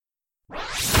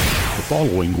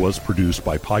following was produced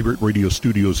by Pirate Radio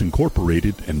Studios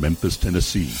Incorporated in Memphis,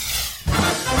 Tennessee.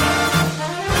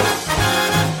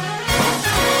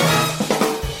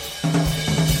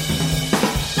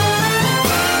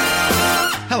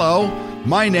 Hello,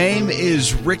 my name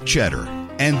is Rick Cheddar,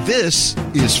 and this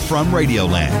is From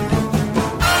Radioland.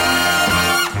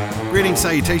 Greetings,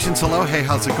 salutations, hello, hey,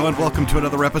 how's it going? Welcome to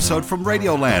another episode from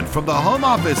Radioland, from the home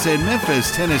office in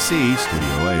Memphis, Tennessee.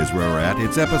 Studio A is where we're at.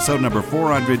 It's episode number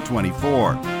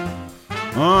 424.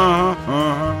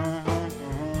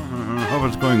 Hope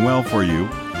it's going well for you.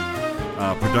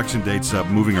 Production dates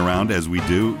moving around as we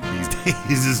do these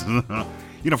days.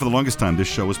 For the longest time, this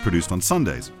show was produced on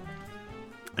Sundays.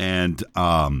 And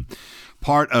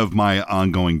part of my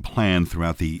ongoing plan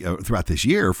throughout this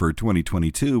year for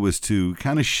 2022 was to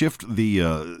kind of shift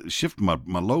my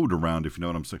load around, if you know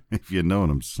what I'm saying. If you know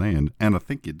what I'm saying, and I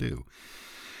think you do.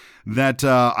 That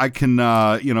I can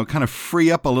kind of free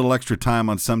up a little extra time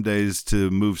on some days to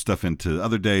move stuff into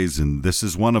other days, and this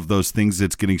is one of those things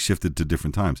that's getting shifted to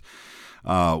different times,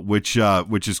 which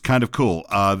is kind of cool.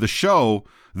 This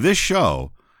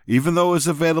show. Even though it's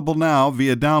available now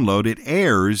via download, it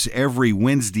airs every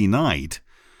Wednesday night,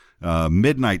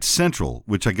 midnight Central,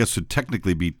 which I guess would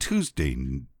technically be Thursday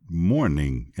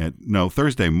morning.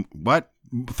 Thursday. What?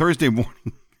 Thursday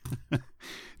morning.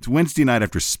 It's Wednesday night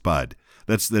after Spud.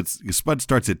 That's Spud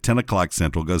starts at 10 o'clock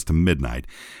Central, goes to midnight,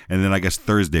 and then I guess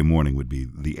Thursday morning would be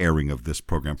the airing of this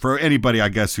program for anybody, I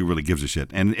guess, who really gives a shit.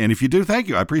 And if you do, thank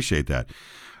you. I appreciate that.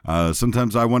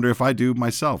 Sometimes I wonder if I do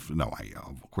myself. No,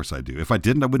 of course I do. If I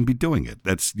didn't, I wouldn't be doing it.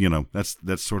 That's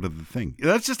sort of the thing.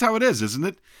 That's just how it is, isn't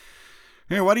it?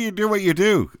 Hey, why do you do what you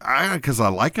do? Because I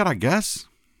like it, I guess.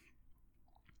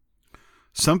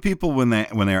 Some people, when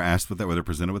they're asked with that, when they're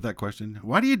presented with that question,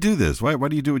 why do you do this? Why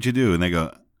do you do what you do? And they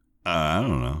go, I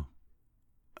don't know.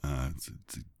 It's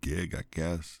a gig, I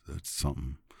guess. It's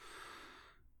something.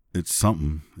 It's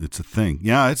something. It's a thing.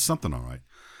 Yeah, it's something, all right.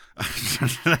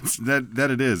 that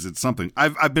it is. It's something.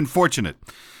 I've been fortunate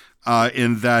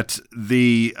in that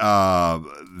the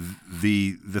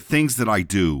things that I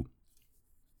do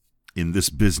in this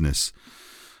business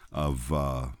of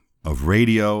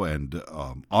radio and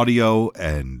audio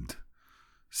and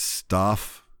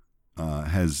stuff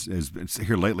has been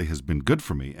here lately, has been good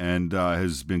for me and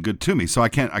has been good to me. So I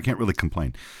can't really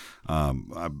complain.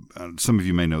 Some of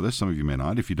you may know this, some of you may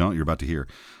not. If you don't, you're about to hear.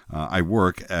 I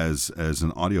work as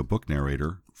an audiobook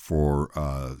narrator for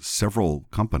several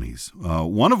companies,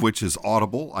 one of which is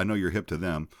Audible. I know you're hip to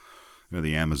them,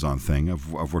 the Amazon thing.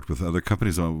 I've worked with other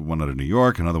companies, one out of New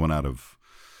York, another one out of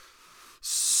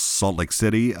Salt Lake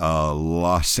City,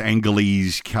 Los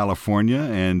Angeles, California,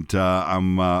 and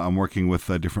I'm working with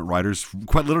different writers,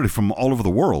 quite literally from all over the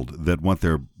world, that want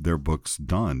their books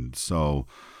done. So.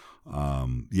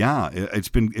 It's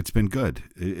been good.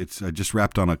 I just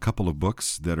wrapped on a couple of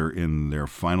books that are in their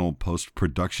final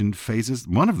post-production phases.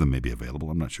 One of them may be available.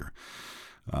 I'm not sure.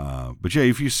 But yeah,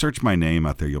 if you search my name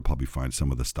out there, you'll probably find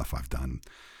some of the stuff I've done.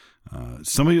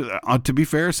 Some of you, to be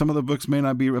fair, some of the books may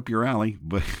not be up your alley,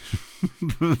 but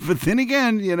but then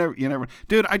again, you never.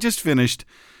 Dude, I just finished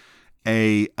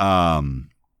I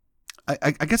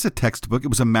guess a textbook. It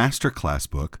was a masterclass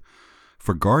book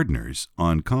for gardeners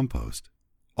on compost.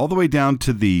 All the way down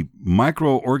to the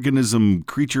microorganism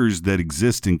creatures that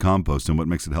exist in compost and what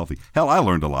makes it healthy. Hell, I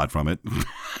learned a lot from it.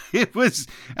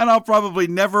 And I'll probably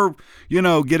never,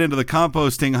 get into the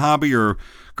composting hobby or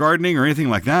gardening or anything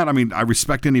like that. I mean, I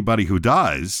respect anybody who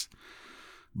does,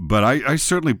 but I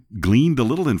certainly gleaned a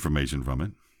little information from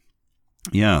it.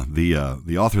 Yeah, the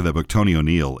author of that book, Tony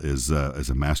O'Neill, is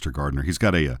a master gardener. He's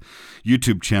got a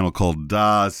YouTube channel called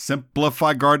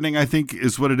Simplify Gardening, I think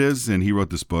is what it is, and he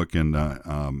wrote this book, and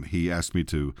he asked me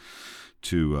to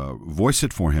voice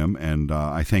it for him, and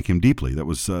I thank him deeply. That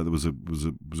was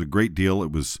a great deal.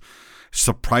 It was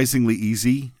surprisingly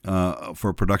easy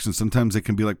for production. Sometimes it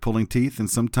can be like pulling teeth, and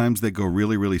sometimes they go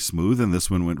really, really smooth, and this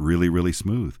one went really, really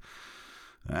smooth.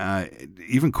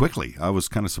 Even quickly, I was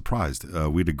kind of surprised.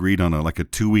 We'd agreed on a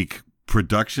 2-week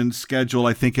production schedule,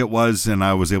 I think it was, and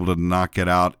I was able to knock it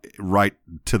out right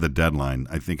to the deadline.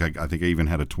 I think I even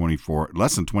had a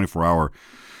less than 24 hour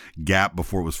gap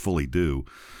before it was fully due,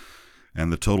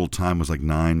 and the total time was like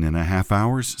 9.5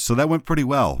 hours. So that went pretty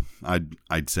well,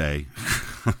 I'd say.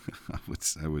 I would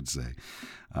say.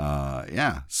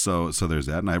 So there's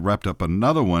that, and I wrapped up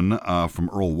another one from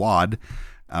Earl Wad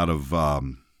out of.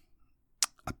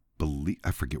 I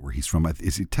forget where he's from.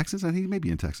 Is he Texas? I think he may be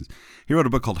in Texas. He wrote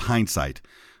a book called Hindsight,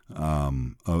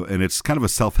 and it's kind of a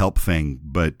self-help thing,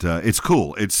 but it's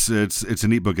cool. It's a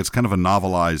neat book. It's kind of a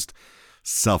novelized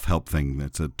self-help thing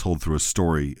that's told through a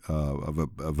story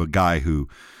of a guy who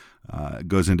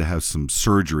goes in to have some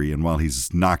surgery, and while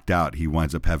he's knocked out, he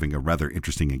winds up having a rather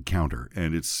interesting encounter,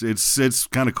 and it's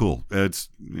kind of cool. It's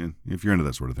if you're into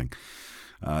that sort of thing.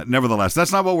 Nevertheless,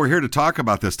 that's not what we're here to talk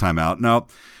about this time out. No,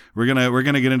 we're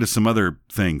gonna get into some other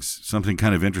things, something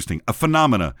kind of interesting, a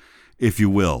phenomena, if you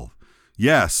will.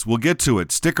 Yes, we'll get to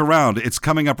it. Stick around. It's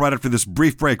coming up right after this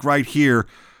brief break right here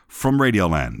from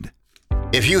Radioland.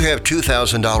 If you have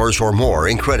 $2,000 or more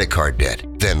in credit card debt,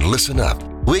 then listen up.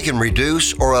 We can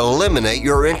reduce or eliminate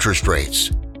your interest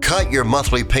rates. Cut your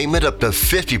monthly payment up to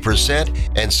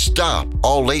 50% and stop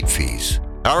all late fees.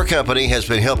 Our company has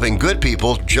been helping good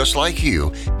people just like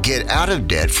you get out of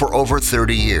debt for over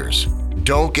 30 years.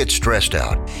 Don't get stressed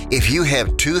out. If you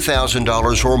have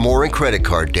 $2,000 or more in credit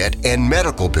card debt and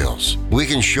medical bills, we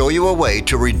can show you a way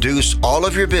to reduce all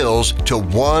of your bills to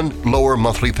one lower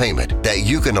monthly payment that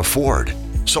you can afford.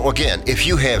 So again, if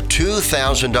you have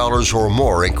 $2,000 or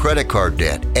more in credit card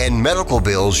debt and medical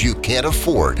bills you can't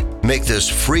afford, make this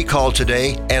free call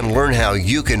today and learn how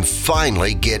you can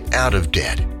finally get out of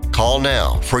debt. Call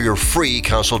now for your free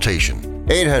consultation.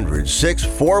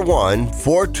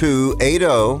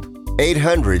 800-641-4280.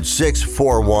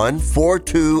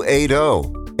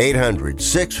 800-641-4280.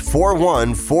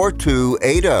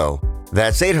 800-641-4280.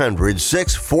 That's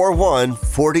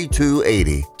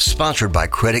 800-641-4280. Sponsored by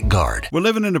Credit Guard. We're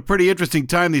living in a pretty interesting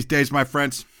time these days, my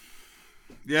friends.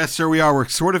 Yes, sir, we are. We're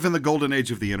sort of in the golden age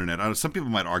of the internet. Some people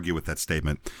might argue with that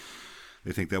statement.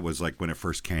 They think that was like when it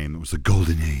first came. It was the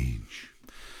golden age.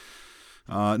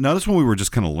 Now, this one we were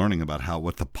just kind of learning about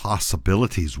what the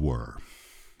possibilities were.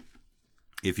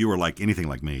 If you were like anything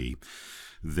like me,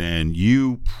 then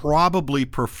you probably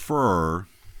prefer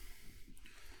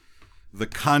the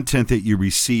content that you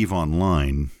receive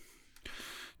online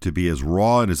to be as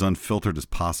raw and as unfiltered as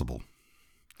possible.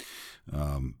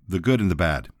 The good and the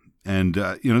bad. And,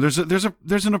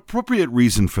 there's an appropriate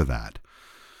reason for that.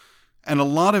 And a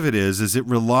lot of it is it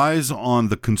relies on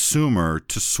the consumer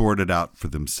to sort it out for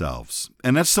themselves.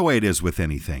 And that's the way it is with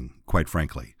anything, quite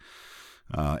frankly.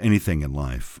 Anything in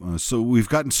life. So we've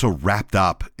gotten so wrapped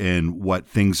up in what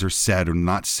things are said or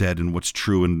not said and what's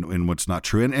true and what's not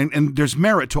true. And there's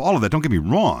merit to all of that. Don't get me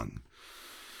wrong.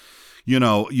 You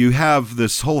know, you have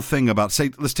this whole thing about,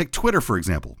 say, let's take Twitter, for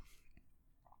example.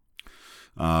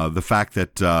 The fact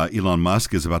that Elon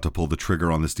Musk is about to pull the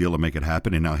trigger on this deal and make it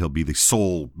happen, and now he'll be the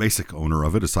sole basic owner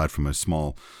of it, aside from a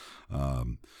small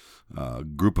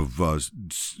group of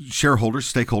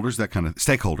shareholders, stakeholders,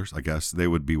 stakeholders, I guess. They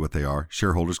would be what they are,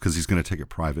 shareholders, because he's going to take it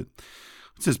private.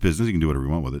 It's his business. He can do whatever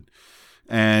he wants with it.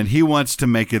 And he wants to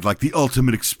make it like the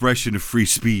ultimate expression of free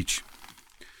speech.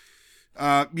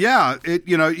 You have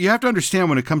to understand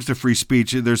when it comes to free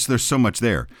speech, there's so much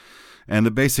there. And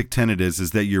the basic tenet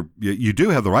is that you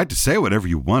do have the right to say whatever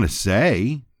you want to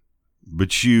say,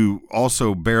 but you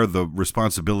also bear the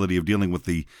responsibility of dealing with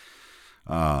the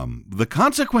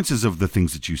consequences of the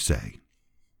things that you say.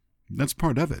 That's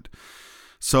part of it.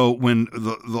 So when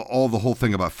the whole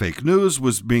thing about fake news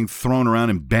was being thrown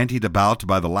around and bandied about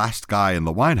by the last guy in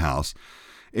the White House,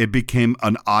 it became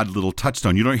an odd little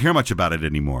touchstone. You don't hear much about it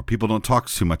anymore. People don't talk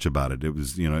too much about it. It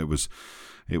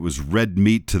was red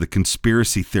meat to the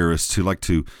conspiracy theorists who like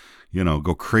to,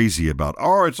 go crazy about,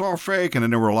 it's all fake. And then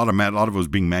there were a lot of it was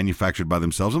being manufactured by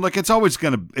themselves. And it's always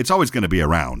gonna be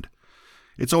around.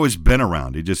 It's always been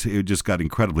around. It just got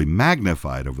incredibly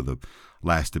magnified over the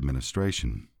last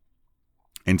administration.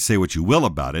 And say what you will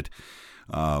about it,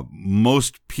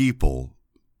 most people,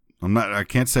 I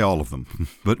can't say all of them,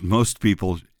 but most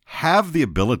people have the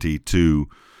ability to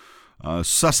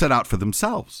suss it out for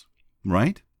themselves,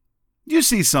 right? You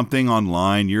see something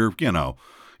online, you're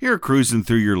cruising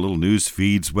through your little news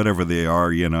feeds, whatever they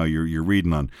are, you're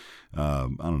reading on,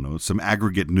 some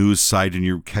aggregate news site, and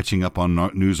you're catching up on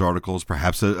news articles,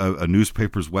 perhaps a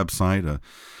newspaper's website,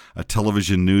 a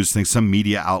television news thing, some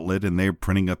media outlet, and they're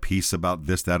printing a piece about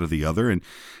this, that, or the other, and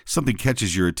something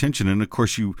catches your attention, and of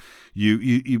course you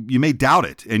may doubt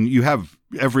it, and you have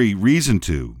every reason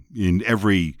to.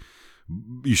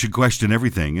 You should question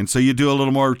everything, and so you do a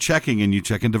little more checking, and you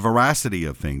check into veracity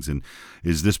of things. And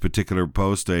is this particular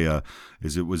post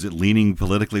was it leaning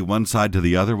politically one side to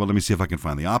the other? Well, let me see if I can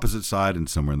find the opposite side and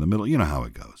somewhere in the middle. You know how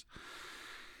it goes,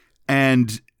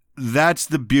 and that's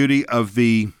the beauty of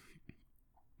the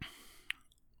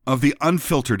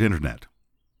unfiltered internet.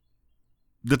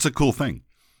 That's a cool thing.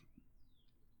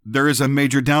 There is a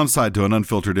major downside to an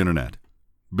unfiltered internet,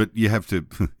 but you have to,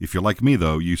 if you're like me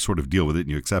though, you sort of deal with it and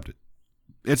you accept it.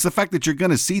 It's the fact that you're going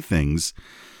to see things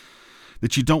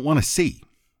that you don't want to see.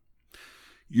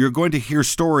 You're going to hear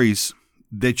stories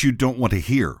that you don't want to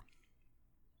hear.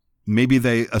 Maybe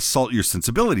they assault your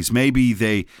sensibilities. Maybe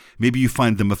you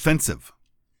find them offensive.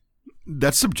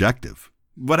 That's subjective.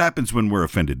 What happens when we're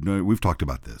offended? We've talked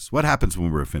about this. What happens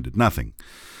when we're offended? Nothing.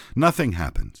 Nothing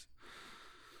happens.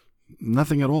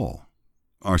 Nothing at all.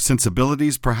 Our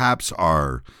sensibilities, perhaps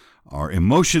our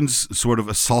emotions sort of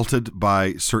assaulted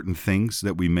by certain things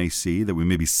that we may see, that we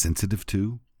may be sensitive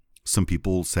to. Some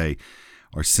people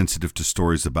are sensitive to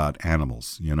stories about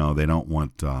animals. They don't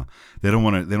want to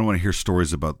hear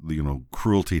stories about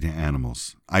cruelty to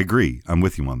animals. I agree. I'm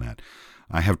with you on that.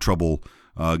 I have trouble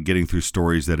getting through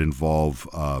stories that involve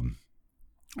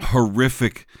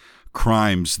horrific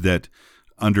crimes that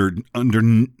under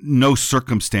no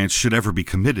circumstance should ever be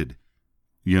committed.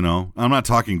 I'm not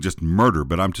talking just murder,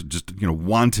 but I'm just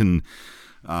wanton,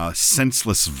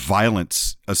 senseless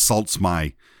violence assaults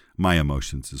my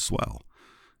emotions as well.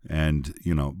 And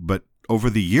but over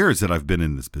the years that I've been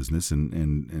in this business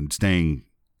and staying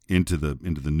into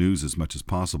the news as much as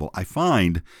possible, I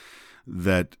find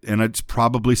that, and it's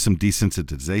probably some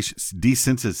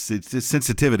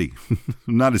desensitivity.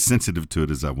 I'm not as sensitive to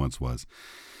it as I once was,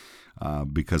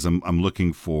 because I'm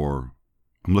looking for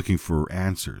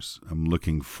answers. I'm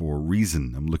looking for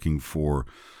reason. I'm looking for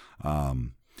the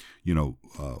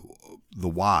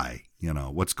why.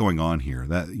 What's going on here,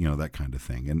 that kind of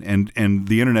thing. And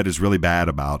the internet is really bad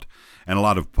about, and a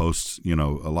lot of posts, a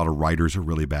lot of writers are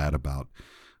really bad about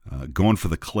going for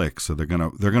the click. So they're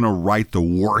going to write the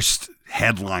worst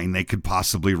headline they could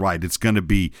possibly write. It's going to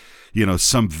be,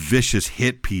 some vicious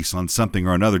hit piece on something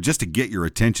or another just to get your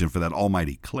attention for that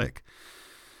almighty click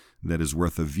that is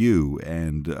worth a view.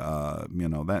 And,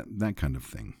 that kind of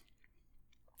thing.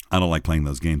 I don't like playing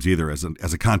those games either as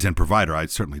a content provider. I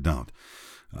certainly don't.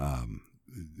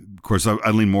 Of course,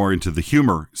 I lean more into the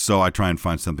humor, so I try and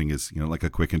find something as like a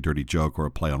quick and dirty joke or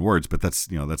a play on words. But that's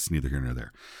neither here nor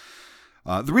there.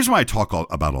 The reason why I talk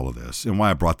about all of this and why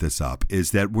I brought this up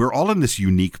is that we're all in this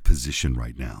unique position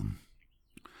right now,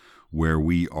 where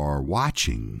we are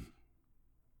watching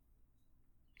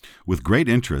with great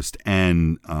interest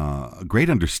and great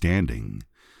understanding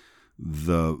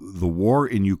the war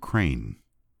in Ukraine.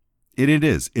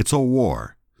 It's a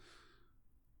war.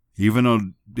 Even though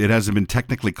it hasn't been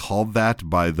technically called that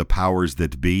by the powers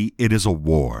that be, it is a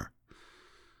war.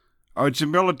 Oh, it's a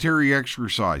military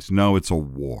exercise. No, it's a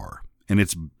war. And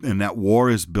that war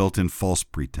is built in false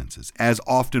pretenses, as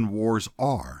often wars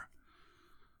are.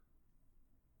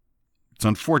 It's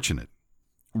unfortunate.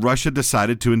 Russia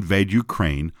decided to invade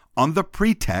Ukraine on the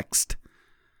pretext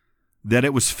that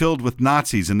it was filled with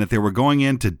Nazis and that they were going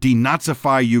in to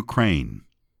denazify Ukraine.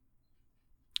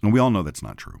 And we all know that's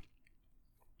not true.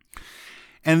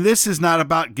 And this is not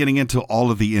about getting into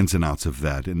all of the ins and outs of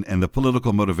that and the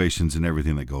political motivations and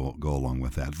everything that go along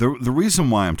with that. The reason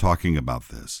why I'm talking about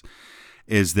this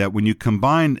is that when you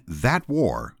combine that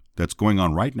war that's going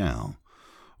on right now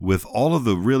with all of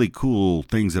the really cool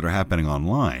things that are happening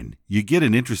online, you get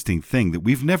an interesting thing that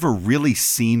we've never really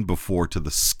seen before to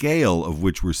the scale of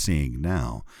which we're seeing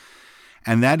now.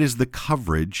 And that is the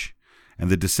coverage and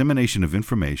the dissemination of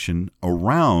information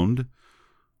around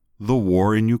the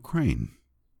war in Ukraine.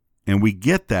 And we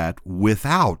get that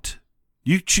without,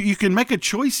 you can make a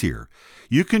choice here.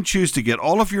 You can choose to get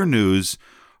all of your news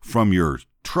from your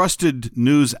trusted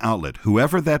news outlet,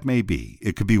 whoever that may be.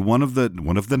 It could be one of the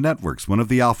networks, one of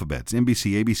the alphabets,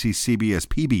 NBC, ABC, CBS,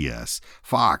 PBS,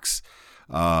 Fox,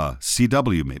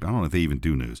 CW maybe. I don't know if they even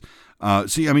do news.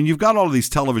 You've got all of these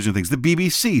television things, the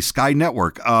BBC, Sky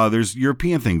Network, there's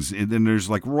European things, and then there's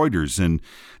like Reuters and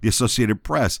the Associated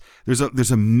Press.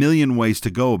 There's a million ways to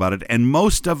go about it, and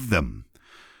most of them,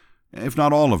 if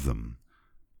not all of them,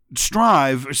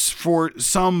 strive for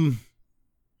some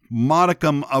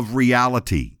modicum of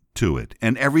reality to it.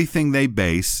 And everything they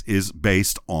base is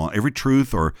based on every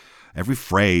truth or every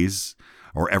phrase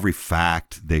or every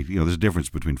fact. There's a difference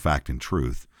between fact and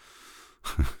truth.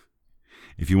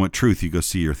 If you want truth, you go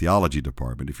see your theology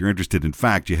department. If you're interested in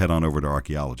fact, you head on over to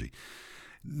archaeology.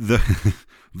 The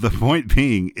point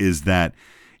being is that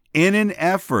in an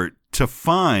effort to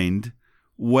find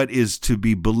what is to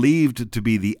be believed to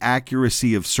be the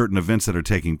accuracy of certain events that are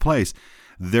taking place,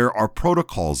 there are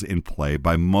protocols in play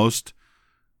by most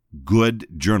good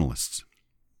journalists.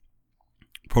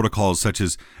 Protocols such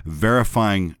as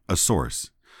verifying a source.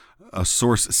 A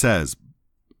source says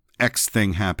X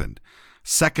thing happened.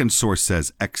 Second source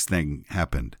says X thing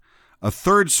happened. A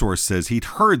third source says he'd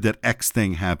heard that X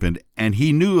thing happened and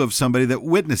he knew of somebody that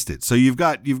witnessed it. So you've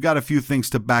got a few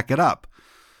things to back it up.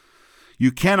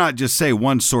 You cannot just say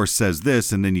one source says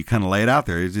this and then you kind of lay it out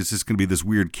there. It's just going to be this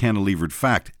weird cantilevered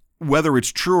fact. Whether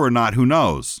it's true or not, who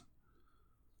knows?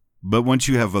 But once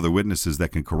you have other witnesses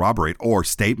that can corroborate, or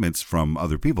statements from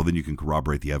other people, then you can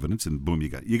corroborate the evidence, and boom,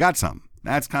 you got something.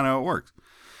 That's kind of how it works.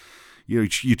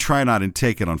 You try not and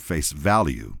take it on face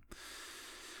value.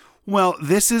 Well,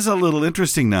 this is a little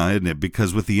interesting now, isn't it?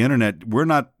 Because with the internet, we're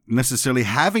not necessarily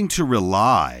having to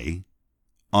rely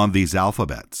on these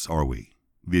alphabets, are we?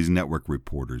 These network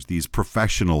reporters, these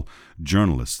professional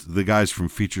journalists, the guys from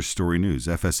Feature Story News,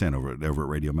 FSN over at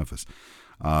Radio Memphis,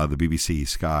 the BBC,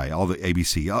 Sky, all the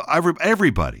ABC,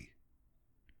 everybody.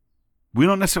 We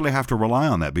don't necessarily have to rely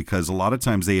on that, because a lot of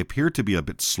times they appear to be a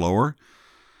bit slower,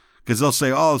 because they'll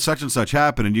say, oh, such and such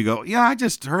happened, and you go, yeah, I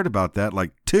just heard about that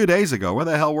like 2 days ago. Where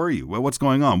the hell were you? Well, what's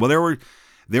going on? Well,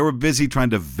 they were busy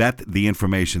trying to vet the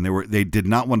information. They did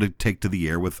not want to take to the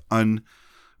air with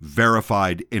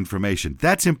unverified information.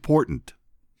 That's important.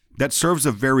 That serves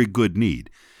a very good need.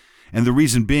 And the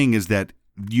reason being is that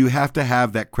you have to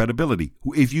have that credibility.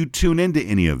 If you tune into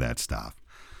any of that stuff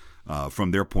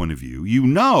from their point of view, you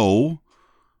know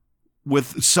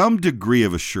with some degree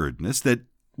of assuredness that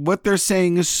what they're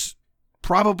saying is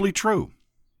probably true.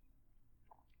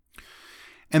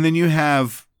 And then you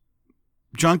have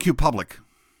John Q. Public,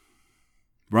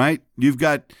 right? You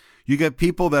got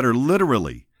people that are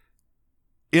literally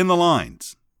in the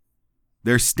lines.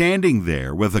 They're standing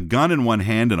there with a gun in one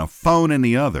hand and a phone in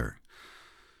the other.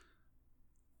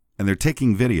 And they're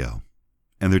taking video,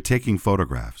 and they're taking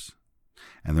photographs,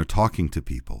 and they're talking to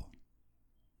people,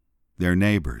 their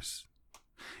neighbors.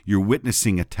 You're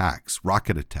witnessing attacks,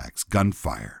 rocket attacks,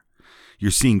 gunfire.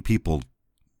 You're seeing people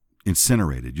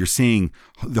incinerated. You're seeing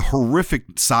the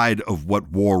horrific side of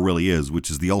what war really is, which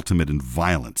is the ultimate in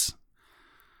violence.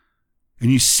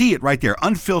 And you see it right there,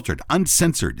 unfiltered,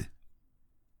 uncensored.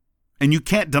 And you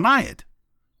can't deny it.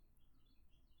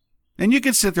 And you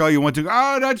can sit there all you want to.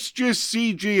 Oh, that's just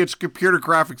CG. It's computer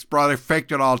graphics, bro. They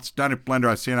faked it all. It's done in Blender.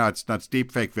 I see now. It's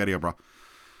deep fake video, bro.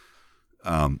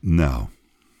 No.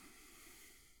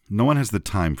 No one has the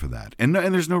time for that. And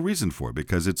there's no reason for it,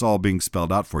 because it's all being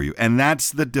spelled out for you. And that's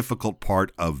the difficult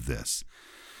part of this.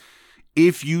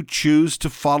 If you choose to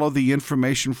follow the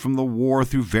information from the war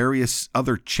through various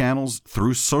other channels,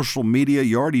 through social media,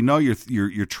 you already know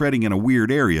you're treading in a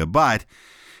weird area. But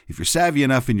if you're savvy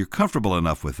enough and you're comfortable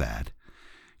enough with that,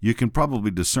 you can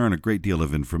probably discern a great deal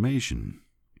of information.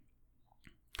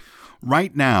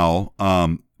 Right now,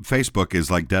 Facebook is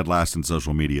like dead last in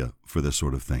social media for this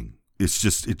sort of thing. It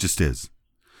just is.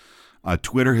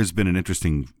 Twitter has been an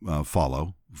interesting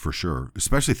follow for sure,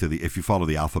 especially if you follow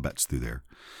the alphabets through there.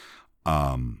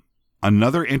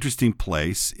 Another interesting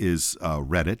place is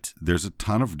Reddit. There's a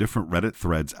ton of different Reddit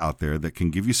threads out there that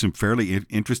can give you some fairly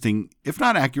interesting, if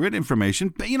not accurate,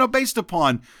 information, based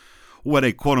upon what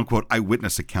a quote unquote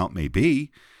eyewitness account may be.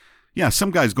 Yeah,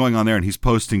 some guy's going on there and he's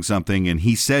posting something and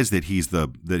he says that he's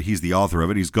the author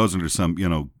of it. He goes under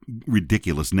some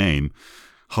ridiculous name.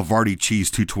 Havarti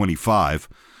Cheese 225.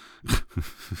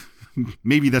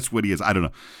 Maybe that's what he is. I don't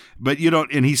know. But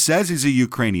and he says he's a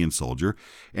Ukrainian soldier,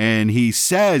 and he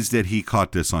says that he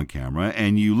caught this on camera,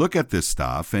 and you look at this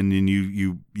stuff and then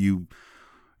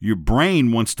your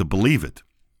brain wants to believe it.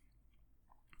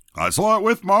 I saw it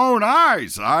with my own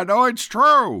eyes. I know it's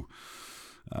true.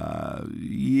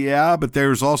 Yeah, but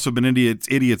there's also been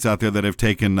idiots out there that have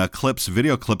taken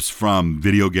video clips from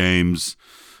video games,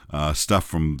 stuff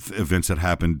from events that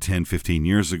happened 10, 15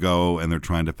 years ago, and they're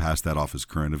trying to pass that off as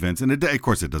current events. And of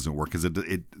course it doesn't work, because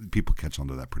people catch on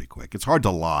to that pretty quick. It's hard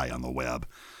to lie on the web,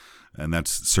 and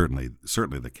that's certainly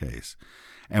the case.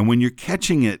 And when you're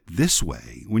catching it this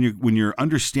way, when you're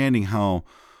understanding how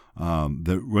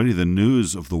the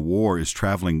news of the war is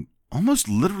traveling almost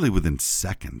literally within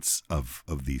seconds of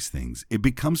these things, it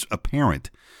becomes apparent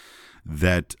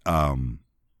that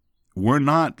we're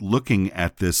not looking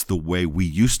at this the way we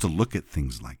used to look at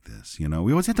things like this. We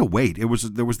always had to wait. There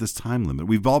was this time limit.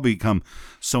 We've all become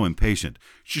so impatient.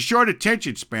 It's a short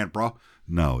attention span, bro.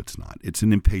 No, it's not. It's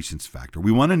an impatience factor.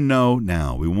 We want to know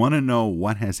now. We want to know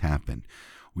what has happened.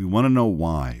 We want to know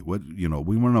why. We want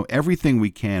to know everything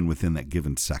we can within that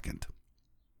given second.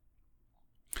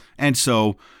 And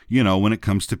so, when it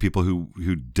comes to people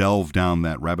who delve down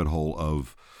that rabbit hole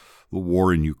of the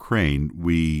war in Ukraine,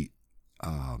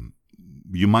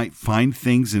 you might find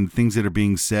things that are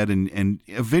being said, and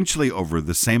eventually over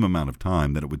the same amount of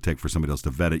time that it would take for somebody else to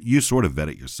vet it, you sort of vet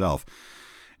it yourself,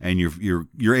 and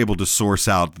you're able to source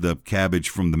out the cabbage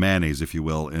from the mayonnaise, if you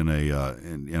will, in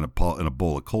a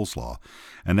bowl of coleslaw,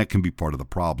 and that can be part of the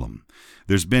problem.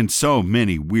 There's been so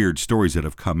many weird stories that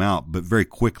have come out, but very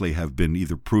quickly have been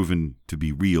either proven to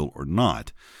be real or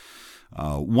not.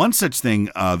 One such thing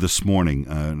this morning,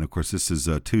 and of course this is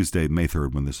Tuesday, May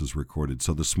 3rd when this is recorded.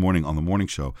 So this morning on the morning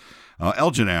show,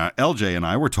 LJ and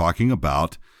I were talking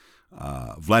about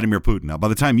Vladimir Putin. Now, by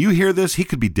the time you hear this, he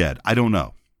could be dead. I don't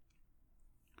know.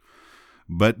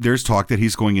 But there's talk that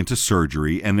he's going into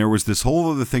surgery, and there was this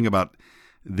whole other thing about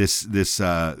this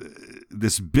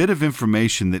bit of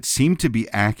information that seemed to be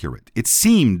accurate. It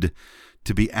seemed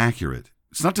to be accurate.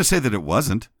 It's not to say that it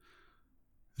wasn't.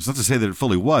 It's not to say that it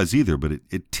fully was either, but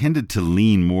it tended to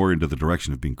lean more into the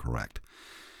direction of being correct.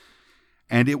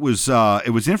 And it was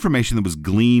information that was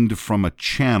gleaned from a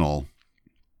channel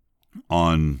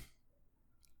on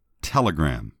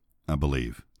Telegram, I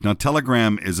believe. Now,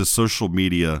 Telegram is a social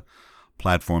media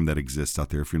platform that exists out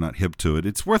there. If you're not hip to it,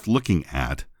 it's worth looking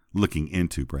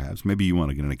into perhaps. Maybe you want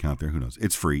to get an account there. Who knows?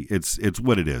 It's free. It's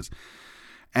what it is.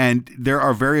 And there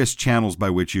are various channels by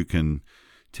which you can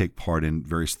take part in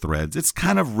various threads. It's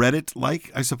kind of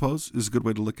Reddit-like, I suppose, is a good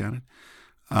way to look at it.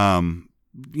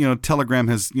 Telegram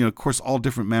has, of course, all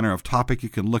different manner of topic you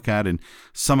can look at, and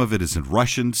some of it is in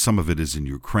Russian, some of it is in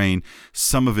Ukraine,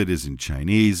 some of it is in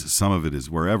Chinese, some of it is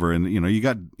wherever, and you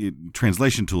got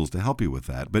translation tools to help you with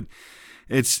that. But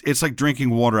it's like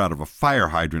drinking water out of a fire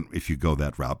hydrant if you go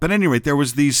that route. But at any rate, there were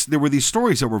these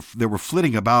stories that were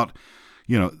flitting about,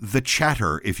 the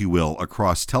chatter, if you will,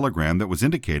 across Telegram that was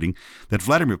indicating that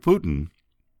Vladimir Putin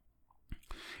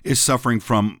is suffering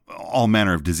from all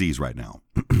manner of disease right now.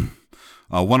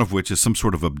 One of which is some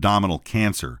sort of abdominal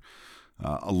cancer.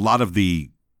 A lot of the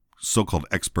so-called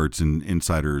experts and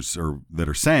insiders that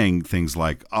are saying things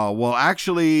like, well,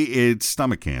 actually, it's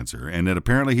stomach cancer, and that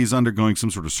apparently he's undergoing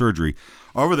some sort of surgery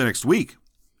over the next week,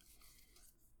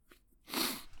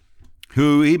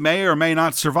 who he may or may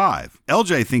not survive.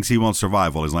 LJ thinks he won't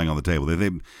survive while he's laying on the table.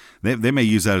 They may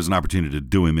use that as an opportunity to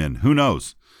do him in. Who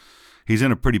knows? He's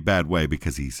in a pretty bad way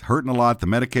because he's hurting a lot. The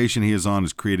medication he is on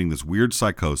is creating this weird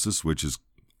psychosis, which is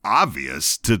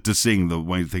obvious to seeing the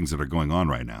way things that are going on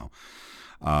right now.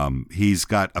 He's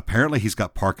got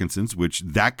Parkinson's, which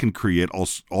that can create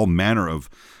all manner of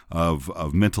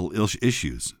mental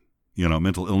issues,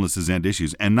 mental illnesses and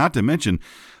issues, and not to mention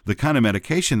the kind of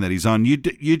medication that he's on. You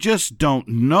just don't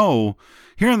know.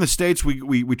 Here in the States,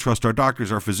 we trust our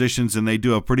doctors, our physicians, and they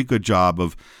do a pretty good job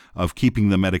of keeping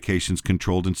the medications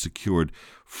controlled and secured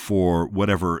for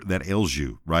whatever that ails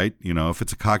you, right? If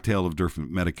it's a cocktail of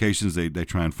different medications, they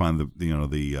try and find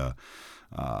the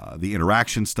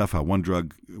interaction stuff, how one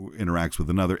drug interacts with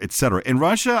another, etc. In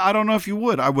Russia, I don't know if you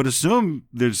would. I would assume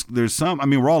there's some. I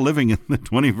mean, we're all living in the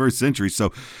 21st century,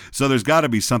 so there's got to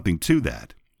be something to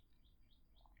that.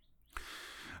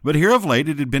 But here of late,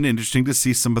 it had been interesting to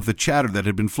see some of the chatter that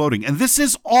had been floating. And this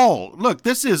is all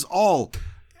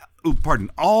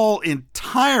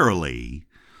entirely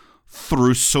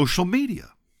through social media.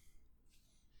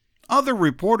 Other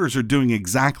reporters are doing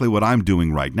exactly what I'm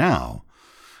doing right now,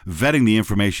 vetting the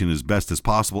information as best as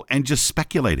possible and just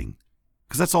speculating,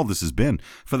 because that's all this has been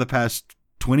for the past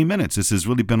 20 minutes. This has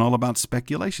really been all about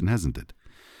speculation, hasn't it?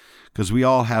 Because we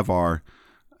all have our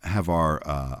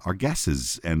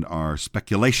guesses and our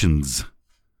speculations,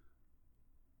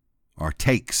 our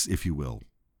takes, if you will.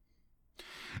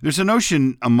 There's a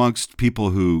notion amongst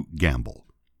people who gamble,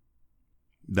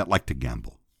 that like to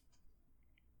gamble.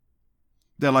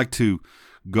 They like to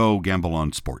go gamble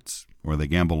on sports, or they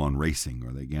gamble on racing,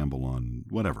 or they gamble on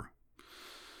whatever.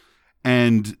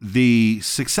 And the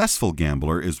successful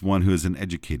gambler is one who is an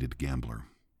educated gambler,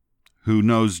 who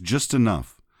knows just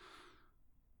enough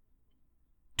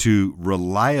to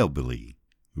reliably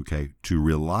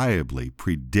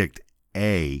predict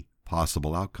a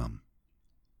possible outcome.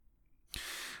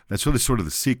 That's really sort of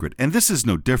the secret. And this is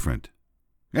no different.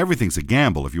 Everything's a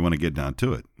gamble if you want to get down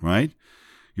to it, right?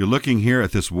 You're looking here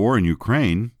at this war in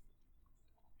Ukraine,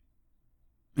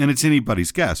 and it's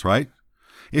anybody's guess, right?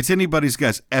 It's anybody's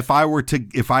guess. If I were to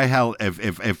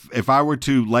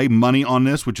lay money on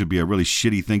this, which would be a really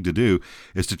shitty thing to do,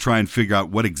 is to try and figure out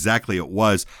what exactly it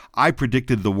was. I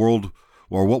predicted the world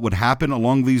or what would happen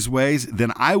along these ways,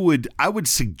 then I would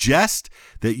suggest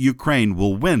that Ukraine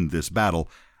will win this battle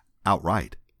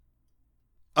outright.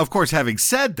 Of course, having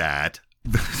said that,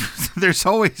 there's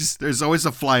always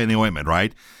a fly in the ointment,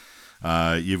 right?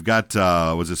 You've got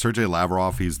was it Sergei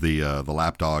Lavrov? He's the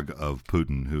lapdog of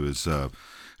Putin, who is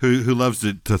who loves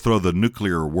to throw the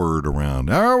nuclear word around.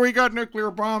 Oh, we got nuclear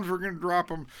bombs. We're going to drop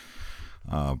them.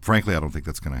 Frankly, I don't think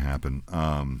that's going to happen.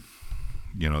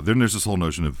 Then there's this whole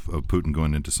notion of Putin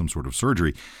going into some sort of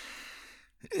surgery.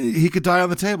 He could die on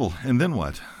the table, and then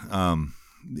what?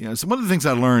 So one of the things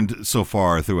I learned so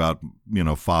far throughout,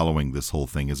 following this whole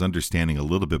thing is understanding a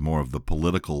little bit more of the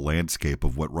political landscape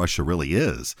of what Russia really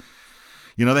is.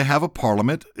 They have a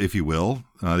parliament, if you will.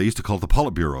 They used to call it the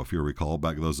Politburo, if you recall,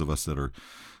 back those of us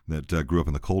that grew up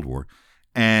in the Cold War.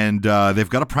 And they've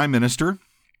got a prime minister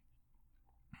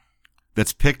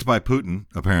that's picked by Putin,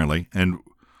 apparently. And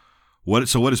what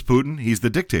is Putin? He's the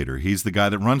dictator. He's the guy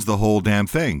that runs the whole damn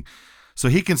thing. So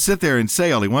he can sit there and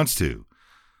say all he wants to.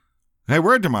 Hey,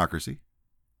 we're a democracy.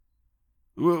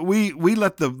 We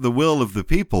let the will of the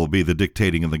people be the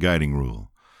dictating and the guiding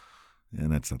rule.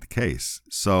 And that's not the case.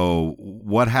 So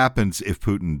what happens if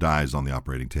Putin dies on the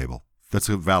operating table? That's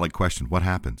a valid question. What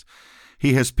happens?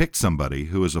 He has picked somebody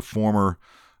who is a former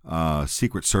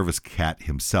Secret Service cat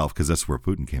himself, because that's where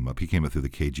Putin came up. He came up through the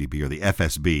KGB or the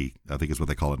FSB, I think is what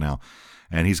they call it now.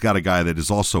 And he's got a guy that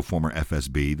is also former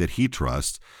FSB that he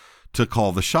trusts to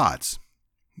call the shots.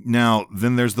 Now,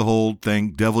 then there's the whole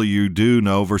thing, devil you do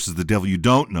know versus the devil you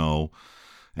don't know,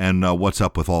 and what's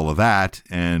up with all of that,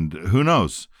 and who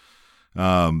knows?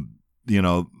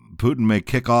 Putin may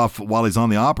kick off while he's on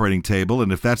the operating table,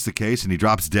 and if that's the case, and he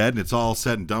drops dead, and it's all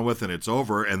said and done with, and it's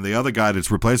over, and the other guy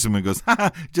that's replacing him goes,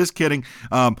 just kidding.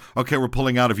 Okay, we're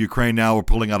pulling out of Ukraine now, we're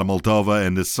pulling out of Moldova,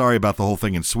 and sorry about the whole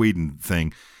thing in Sweden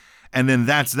thing. And then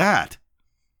that's that.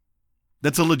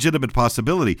 That's a legitimate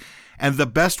possibility. And the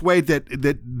best way that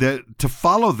to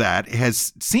follow that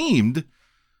has seemed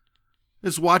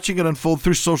is watching it unfold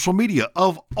through social media,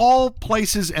 of all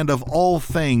places and of all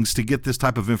things, to get this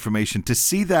type of information, to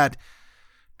see that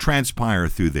transpire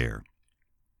through there.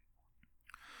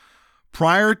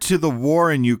 Prior to the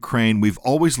war in Ukraine, we've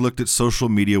always looked at social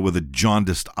media with a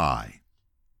jaundiced eye.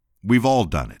 We've all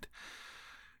done it.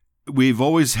 We've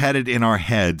always had it in our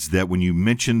heads that when you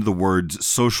mention the words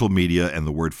social media and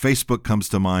the word Facebook comes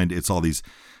to mind, it's all these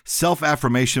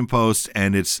self-affirmation posts,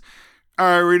 and it's,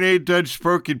 we need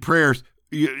unspoken prayers,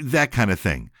 that kind of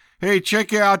thing. Hey,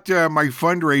 check out my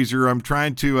fundraiser. I'm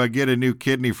trying to get a new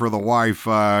kidney for the wife.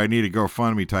 I need a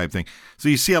GoFundMe type thing. So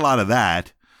you see a lot of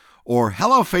that. Or,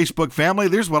 hello, Facebook family,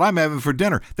 there's what I'm having for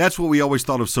dinner. That's what we always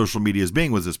thought of social media as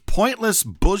being, was this pointless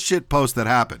bullshit post that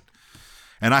happened.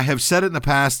 And I have said it in the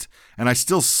past, and I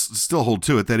still hold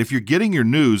to it, that if you're getting your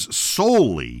news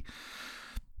solely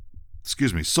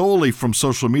from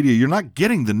social media, you're not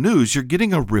getting the news, you're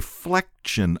getting a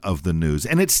reflection of the news.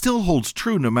 And it still holds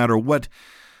true no matter what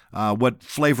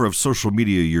flavor of social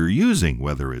media you're using,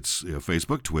 whether it's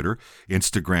Facebook, Twitter,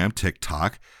 Instagram,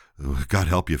 TikTok. God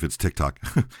help you if it's TikTok.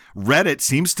 Reddit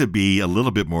seems to be a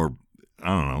little bit more,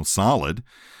 solid.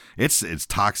 It's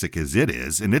toxic as it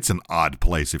is, and it's an odd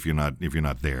place if you're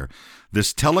not there.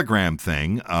 This Telegram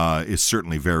thing is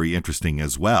certainly very interesting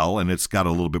as well, and it's got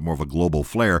a little bit more of a global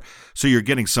flair. So you're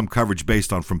getting some coverage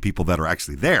based on from people that are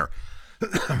actually there.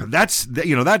 That's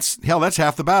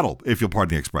half the battle, if you'll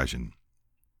pardon the expression.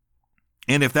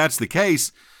 And if that's the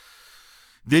case,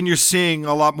 then you're seeing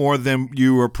a lot more than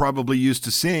you are probably used to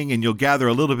seeing, and you'll gather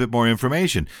a little bit more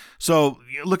information. So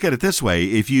look at it this way.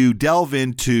 If you delve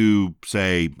into,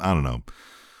 say,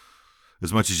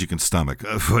 as much as you can stomach,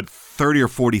 30 or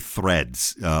 40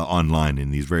 threads online in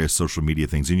these various social media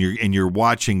things, and you're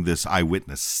watching this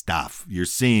eyewitness stuff. You're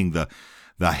seeing the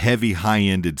heavy,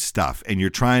 high-ended stuff, and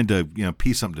you're trying to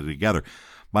piece something together.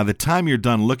 By the time you're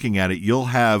done looking at it, you'll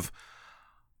have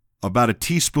about a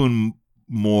teaspoon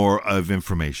more of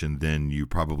information than you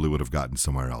probably would have gotten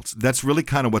somewhere else. That's really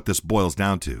kind of what this boils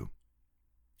down to.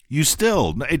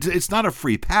 It's not a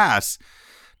free pass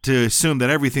to assume that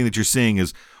everything that you're seeing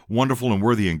is wonderful and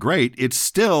worthy and great. It's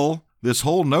still this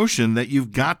whole notion that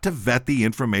you've got to vet the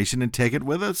information and take it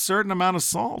with a certain amount of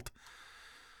salt.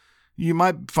 You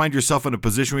might find yourself in a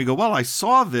position where you go, well, I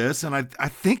saw this and I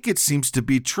think it seems to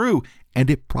be true. And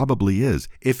it probably is,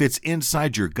 if it's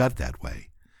inside your gut that way.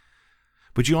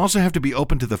 But you also have to be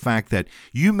open to the fact that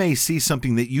you may see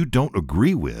something that you don't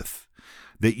agree with,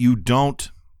 that you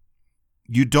don't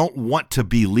want to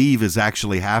believe is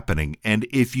actually happening. And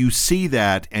if you see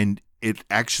that and it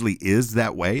actually is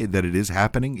that way, that it is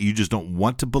happening, you just don't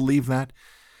want to believe that,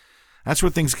 that's where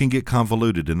things can get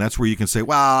convoluted. And that's where you can say,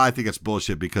 well, I think it's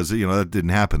bullshit because, that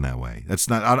didn't happen that way.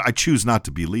 I choose not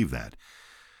to believe that.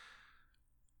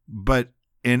 But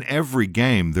in every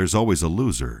game, there's always a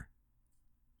loser.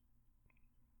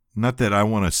 Not that I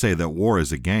want to say that war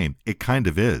is a game. It kind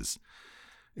of is.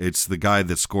 It's the guy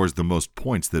that scores the most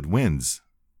points that wins.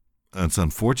 It's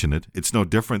unfortunate. It's no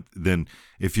different than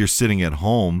if you're sitting at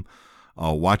home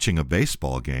watching a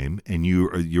baseball game and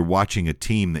you're watching a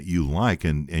team that you like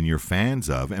and you're fans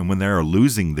of, and when they're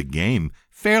losing the game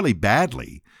fairly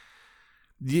badly,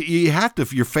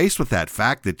 you're faced with that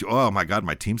fact that, oh my God,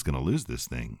 my team's going to lose this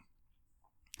thing.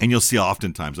 And you'll see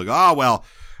oftentimes like,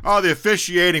 the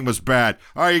officiating was bad.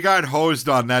 Oh, you got hosed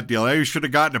on that deal. You should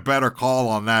have gotten a better call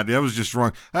on that. It was just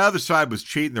wrong. The other side was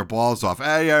cheating their balls off.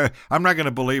 I'm not going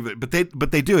to believe it.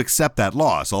 But they do accept that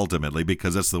loss ultimately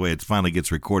because that's the way it finally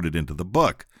gets recorded into the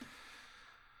book.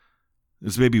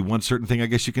 There's maybe one certain thing I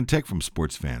guess you can take from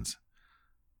sports fans.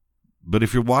 But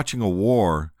if you're watching a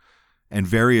war and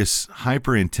various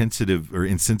hypersensitive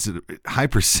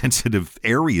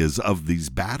areas of these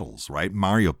battles, right?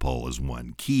 Mariupol is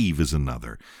one. Kyiv is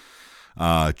another.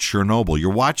 Chernobyl. You're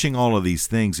watching all of these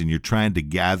things and you're trying to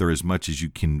gather as much as you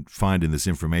can find in this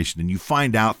information. And you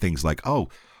find out things like, oh,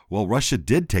 well, Russia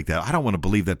did take that. I don't want to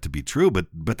believe that to be true, but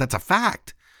that's a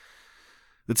fact.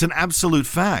 That's an absolute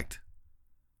fact.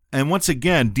 And once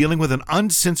again, dealing with an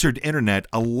uncensored internet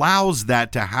allows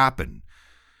that to happen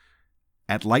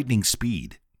at lightning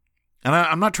speed. And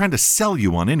I'm not trying to sell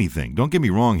you on anything. Don't get me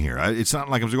wrong here. It's not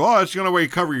like I'm saying, that's the only way you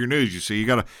cover your news. You see, you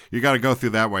gotta go through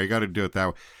that way. You got to do it that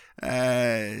way.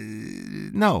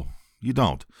 No, you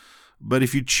don't. But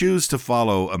if you choose to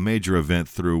follow a major event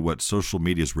through what social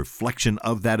media's reflection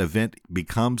of that event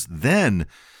becomes, then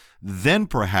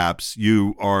perhaps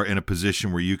you are in a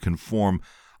position where you can form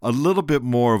a little bit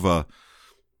more of a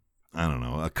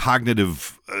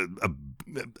cognitive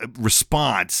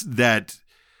response that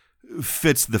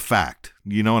fits the fact.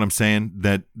 You know what I'm saying?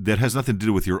 That has nothing to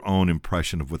do with your own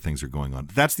impression of what things are going on.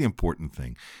 That's the important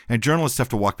thing. And journalists have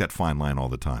to walk that fine line all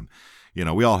the time. You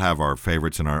know, we all have our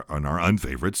favorites and our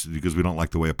unfavorites because we don't like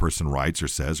the way a person writes or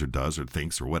says or does or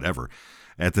thinks or whatever.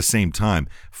 At the same time,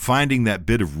 finding that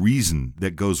bit of reason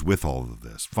that goes with all of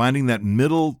this, finding that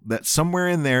middle, that somewhere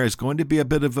in there is going to be a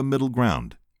bit of a middle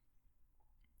ground.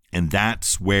 And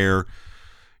that's where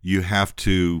you have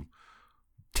to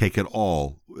take it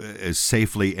all as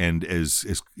safely and as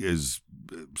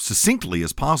succinctly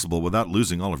as possible without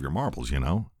losing all of your marbles, you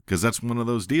know, because that's one of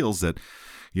those deals that,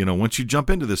 you know, once you jump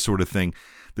into this sort of thing,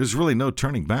 there's really no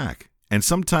turning back. And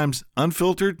sometimes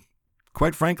unfiltered,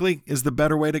 quite frankly, is the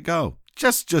better way to go.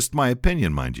 Just my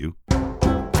opinion, mind you.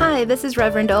 Hi, this is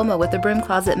Reverend Oma with the Broom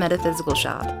Closet Metaphysical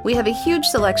Shop. We have a huge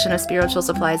selection of spiritual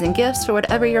supplies and gifts for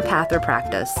whatever your path or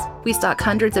practice. We stock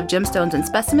hundreds of gemstones and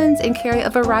specimens and carry a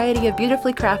variety of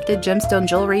beautifully crafted gemstone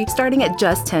jewelry starting at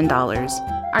just $10.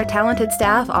 Our talented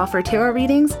staff offer tarot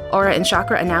readings, aura and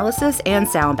chakra analysis, and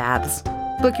sound baths.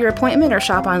 Book your appointment or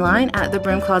shop online at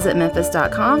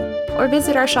thebroomclosetmemphis.com or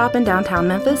visit our shop in downtown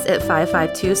Memphis at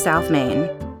 552 South Main.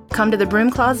 Come to the Broom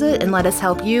Closet and let us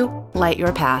help you light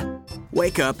your path.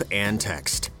 Wake up and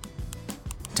text.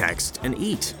 Text and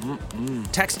eat.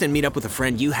 Text and meet up with a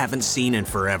friend you haven't seen in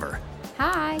forever.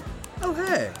 Hi. Oh,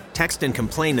 hey. Text and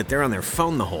complain that they're on their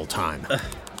phone the whole time.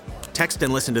 Text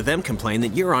and listen to them complain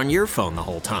that you're on your phone the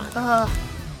whole time.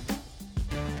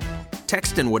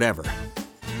 Text and whatever.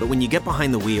 But when you get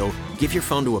behind the wheel, give your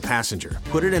phone to a passenger.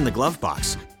 Put it in the glove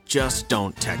box. Just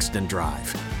don't text and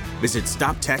drive. Visit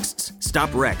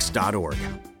StopTextsStopWrecks.org.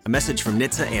 A message from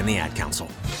NHTSA and the Ad Council.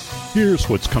 Here's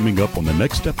what's coming up on the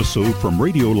next episode from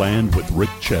Radioland with Rick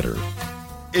Cheddar.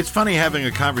 It's funny having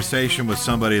a conversation with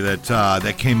somebody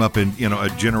that came up in, you know, a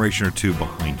generation or two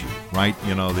behind you, right?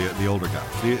 You know, the older guys,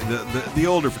 the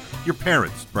older, your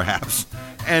parents perhaps,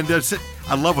 and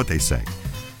I love what they say.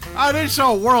 Oh, this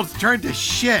whole world's turned to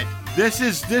shit. This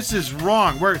is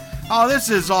wrong. This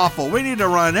is awful. We need to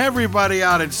run everybody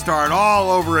out and start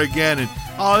all over again. And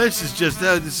this is just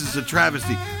this is a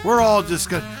travesty. We're all just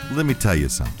gonna. Let me tell you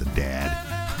something, Dad.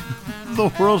 The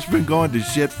world's been going to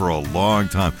shit for a long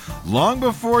time, long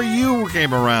before you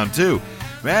came around too.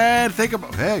 Man, think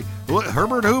about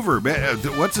Herbert Hoover. Man,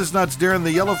 what's his nuts during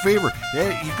the yellow fever?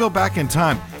 You go back in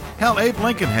time. Hell, Abe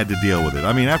Lincoln had to deal with it.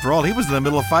 I mean, after all, he was in the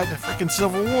middle of fighting a freaking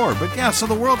Civil War. But yeah, so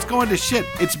the world's going to shit.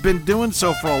 It's been doing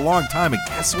so for a long time. And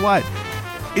guess what?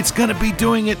 It's going to be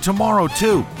doing it tomorrow,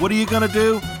 too. What are you going to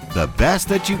do? The best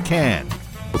that you can.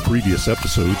 For previous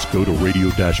episodes, go to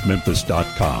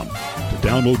radio-memphis.com. To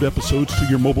download episodes to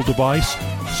your mobile device,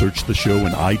 search the show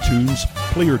in iTunes,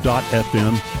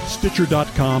 Player.fm,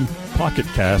 Stitcher.com, Pocket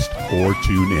Cast, or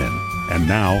TuneIn. And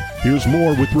now, here's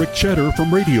more with Rick Cheddar from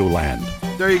Radioland.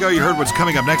 There you go. You heard what's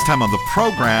coming up next time on the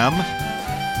program.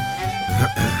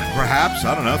 Perhaps,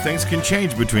 I don't know, things can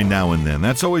change between now and then.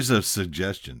 That's always a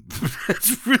suggestion.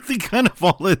 That's really kind of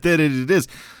all that it is.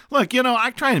 Look, you know,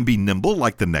 I try and be nimble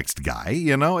like the next guy.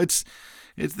 You know,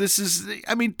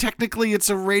 technically it's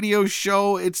a radio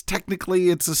show. It's a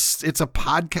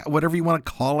podcast, whatever you want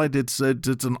to call it. It's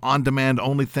an on-demand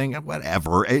only thing,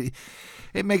 whatever.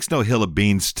 It makes no hill of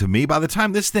beans to me. By the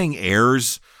time this thing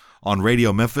airs on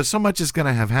Radio Memphis, so much is going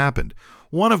to have happened.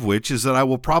 One of which is that I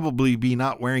will probably be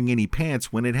not wearing any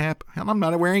pants when it happens. And I'm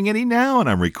not wearing any now, and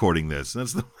I'm recording this.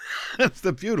 That's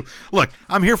the beauty. Look,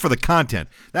 I'm here for the content.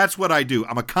 That's what I do.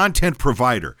 I'm a content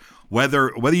provider. Whether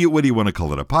what do you want to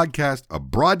call it? A podcast, a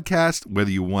broadcast,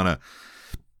 whether you want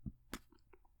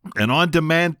an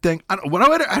on-demand thing. I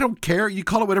don't care. You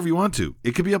call it whatever you want to.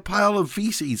 It could be a pile of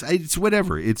feces. It's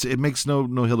whatever. It makes no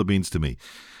hill of beans to me.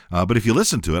 But if you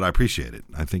listen to it, I appreciate it.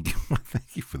 I thank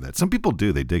you for that. Some people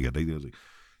do. They dig it. They like,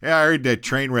 yeah, I heard that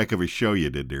train wreck of a show you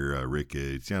did there, Rick.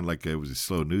 It sounded like it was a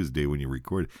slow news day when you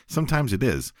recorded. Sometimes it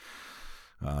is.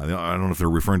 I don't know if they're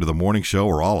referring to the morning show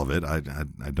or all of it.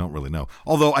 I don't really know.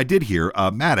 Although I did hear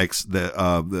Maddox, the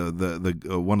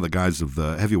one of the guys of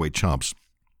the Heavyweight Chumps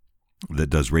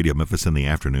that does Radio Memphis in the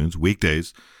afternoons,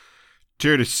 weekdays,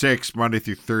 2 to 6, Monday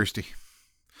through Thursday.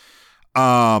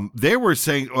 They were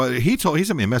saying he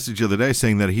sent me a message the other day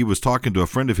saying that he was talking to a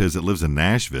friend of his that lives in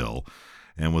Nashville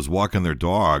and was walking their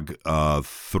dog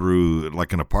through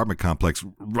like an apartment complex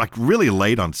like really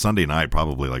late on Sunday night,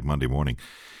 probably like Monday morning,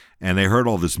 and they heard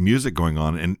all this music going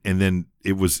on, and then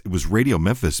it was Radio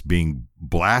Memphis being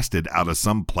blasted out of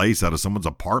someone's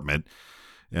apartment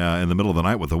in the middle of the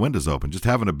night with the windows open, just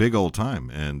having a big old time.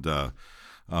 And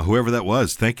whoever that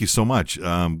was, thank you so much.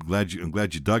 I'm glad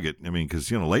you dug it. I mean, because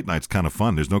late night's kind of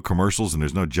fun. There's no commercials and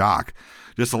there's no jock,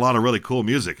 just a lot of really cool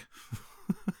music.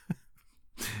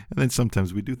 And then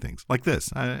sometimes we do things like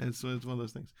this. It's one of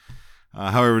those things.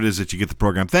 However it is that you get the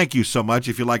program, thank you so much.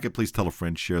 If you like it, please tell a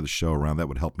friend, share the show around. That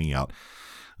would help me out.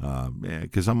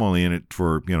 Because I'm only in it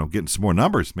for getting some more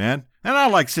numbers, man. And I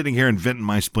like sitting here and venting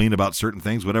my spleen about certain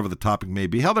things, whatever the topic may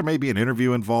be. Hell, there may be an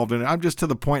interview involved in it. I'm just to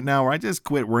the point now where I just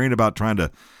quit worrying about trying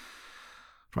to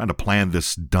plan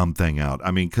this dumb thing out.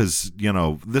 I mean, because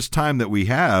this time that we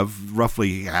have,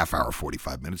 roughly half hour,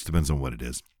 45 minutes, depends on what it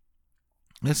is.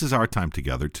 This is our time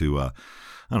together to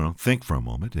think for a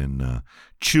moment and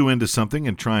chew into something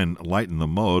and try and lighten the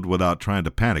mode without trying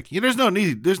to panic. There's no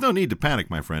need to panic,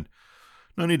 my friend.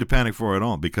 No need to panic for it at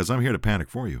all, because I'm here to panic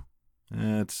for you.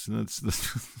 That's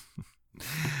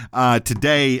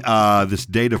today. This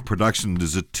date of production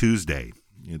is a Tuesday.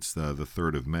 It's the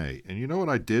 3rd of May. And you know what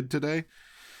I did today?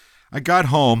 I got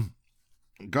home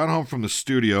from the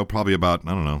studio probably about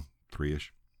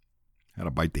 3-ish. Had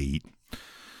a bite to eat.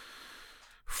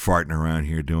 Farting around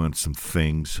here doing some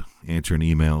things, answering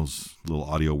emails, a little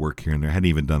audio work here and there. Hadn't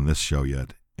even done this show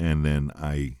yet. And then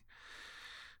I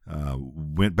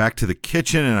went back to the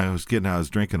kitchen and I was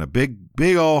drinking a big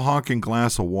old honking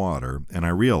glass of water, and I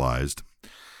realized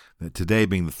that today,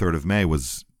 being the 3rd of May,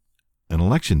 was an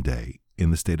election day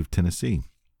in the state of Tennessee.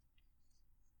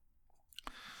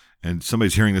 And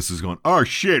somebody's hearing this is going, oh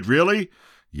shit, really?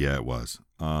 Yeah, it was.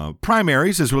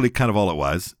 Primaries is really kind of all it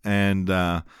was. And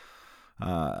the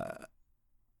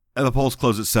polls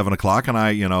closed at 7:00, and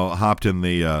I, hopped in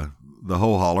the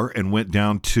hoe hauler and went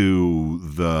down to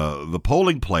the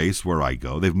polling place where I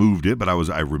go. They've moved it, but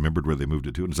I remembered where they moved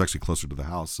it to, and it's actually closer to the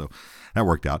house, so that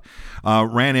worked out.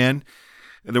 Ran in.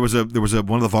 There was one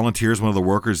of the volunteers, one of the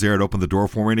workers there, had opened the door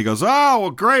for me, and he goes, "Oh,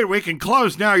 well, great, we can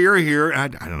close now. You're here." I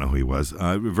don't know who he was.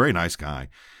 Very nice guy,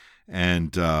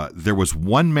 and there was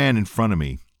one man in front of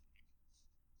me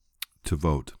to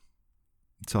vote.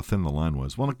 That's how thin the line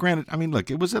was. Well, granted, I mean,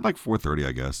 look, it was at like 4:30,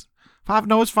 I guess. 5?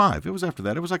 No, it was 5. It was after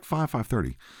that. It was like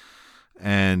 5:30.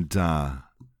 And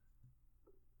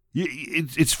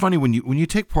it's funny when you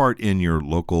take part in your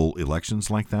local elections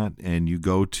like that, and you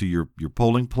go to your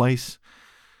polling place,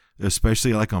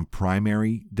 especially like on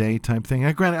primary day type thing.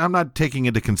 And granted, I'm not taking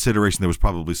into consideration there was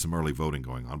probably some early voting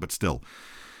going on, but still,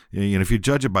 if you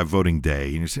judge it by voting day,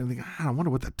 and you're saying, I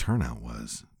wonder what the turnout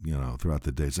was, throughout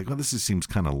the day. It's like, well, this seems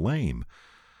kind of lame.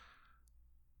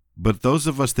 But those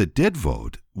of us that did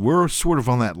vote, we're sort of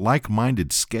on that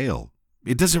like-minded scale.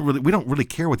 We don't really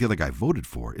care what the other guy voted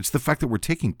for. It's the fact that we're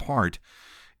taking part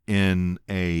in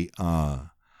an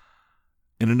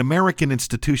American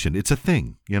institution. It's a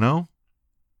thing, You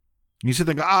sit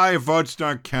there and go, your votes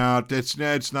don't count. It's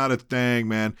not a thing,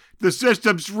 man. The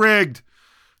system's rigged.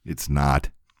 It's not.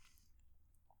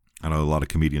 I know a lot of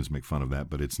comedians make fun of that,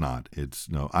 but it's not.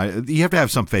 You have to have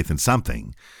some faith in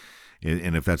something.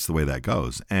 And if that's the way that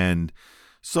goes. And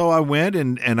so I went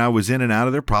and I was in and out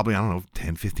of there probably,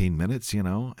 10, 15 minutes,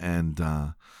 and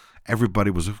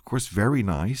everybody was, of course, very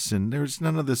nice. And there's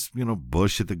none of this,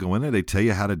 bullshit that go in there. They tell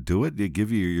you how to do it. They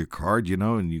give you your card,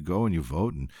 and you go and you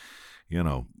vote, and,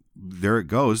 there it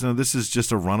goes. Now, this is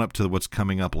just a run up to what's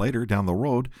coming up later down the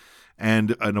road.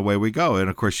 And away we go. And,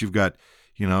 of course, you've got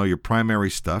your primary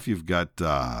stuff. You've got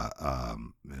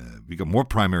more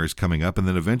primaries coming up, and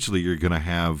then eventually you're going to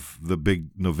have the big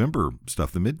November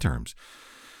stuff, the midterms.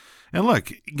 And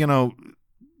look,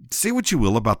 say what you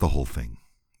will about the whole thing.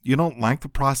 You don't like the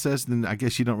process, then I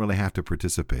guess you don't really have to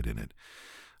participate in it.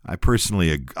 I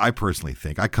personally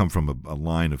think I come from a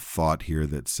line of thought here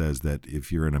that says that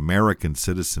if you're an American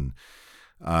citizen,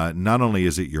 not only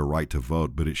is it your right to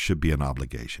vote, but it should be an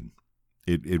obligation.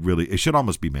 It should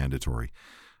almost be mandatory.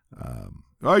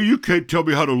 You can't tell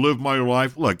me how to live my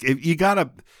life. Look, you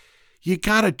gotta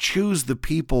choose the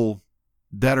people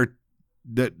that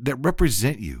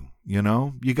represent you.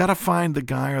 You gotta find the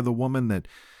guy or the woman that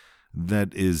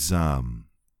is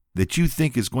that you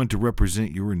think is going to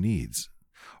represent your needs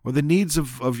or the needs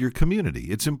of your community.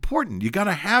 It's important. You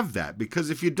gotta have that, because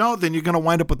if you don't, then you're gonna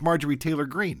wind up with Marjorie Taylor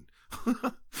Greene.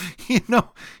 How'd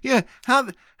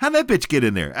that bitch get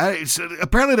in there?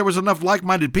 Apparently there was enough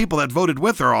like-minded people that voted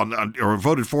with her or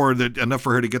voted for her enough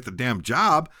for her to get the damn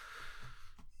job.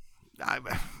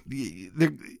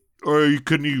 Or you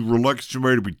couldn't even elect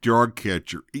somebody to be dog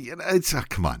catcher.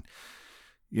 Come on.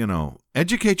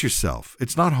 Educate yourself.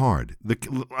 It's not hard.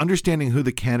 Understanding who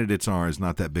the candidates are is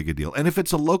not that big a deal. And if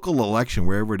it's a local election,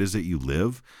 wherever it is that you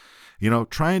live,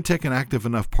 try and take an active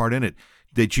enough part in it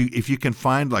that if you can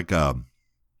find like an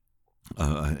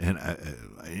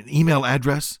email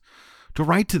address to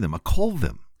write to them, call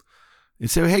them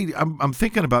and say, hey, I'm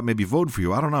thinking about maybe voting for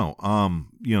you. I don't know.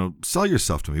 Sell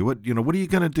yourself to me. What are you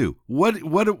going to do? What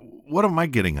am I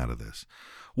getting out of this?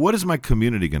 What is my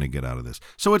community going to get out of this?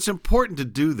 So it's important to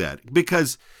do that,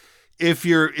 because if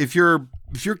your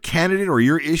candidate or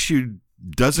your issue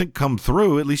doesn't come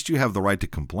through, at least you have the right to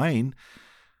complain.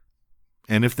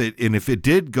 And if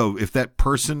that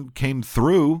person came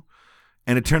through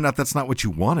and it turned out that's not what you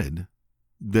wanted,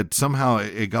 that somehow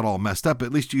it got all messed up,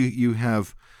 at least you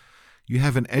have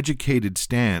an educated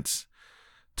stance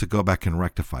to go back and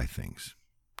rectify things.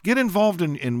 Get involved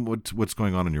in what's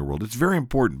going on in your world. It's very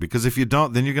important, because if you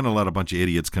don't, then you're going to let a bunch of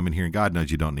idiots come in here, and God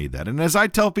knows you don't need that. And as I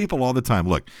tell people all the time,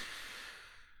 look,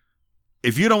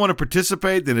 if you don't want to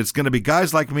participate, then it's going to be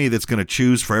guys like me that's going to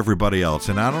choose for everybody else.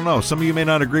 And I don't know, some of you may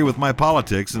not agree with my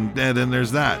politics, and then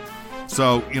there's that.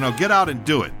 So, get out and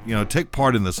do it. Take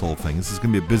part in this whole thing. This is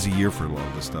going to be a busy year for a lot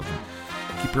of this stuff. And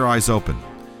keep your eyes open.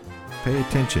 Pay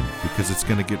attention, because it's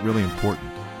going to get really important.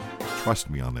 Trust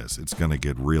me on this. It's going to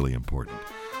get really important.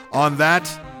 On that,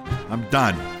 I'm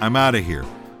done. I'm out of here.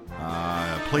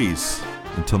 Please,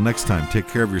 until next time, take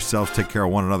care of yourselves, take care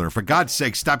of one another. And for God's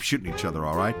sake, stop shooting each other,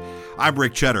 all right? I'm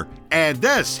Rick Cheddar, and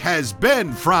this has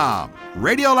been from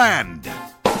Radioland.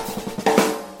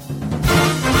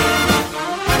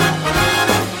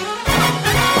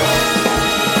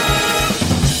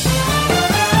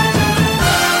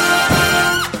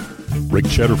 Rick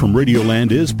Cheddar from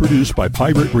Radioland is produced by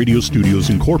Pirate Radio Studios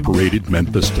Incorporated,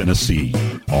 Memphis, Tennessee.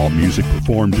 All music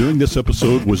performed during this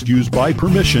episode was used by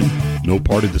permission. No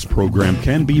part of this program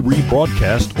can be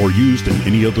rebroadcast or used in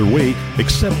any other way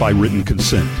except by written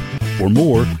consent. For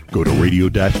more, go to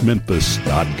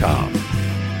radio-memphis.com.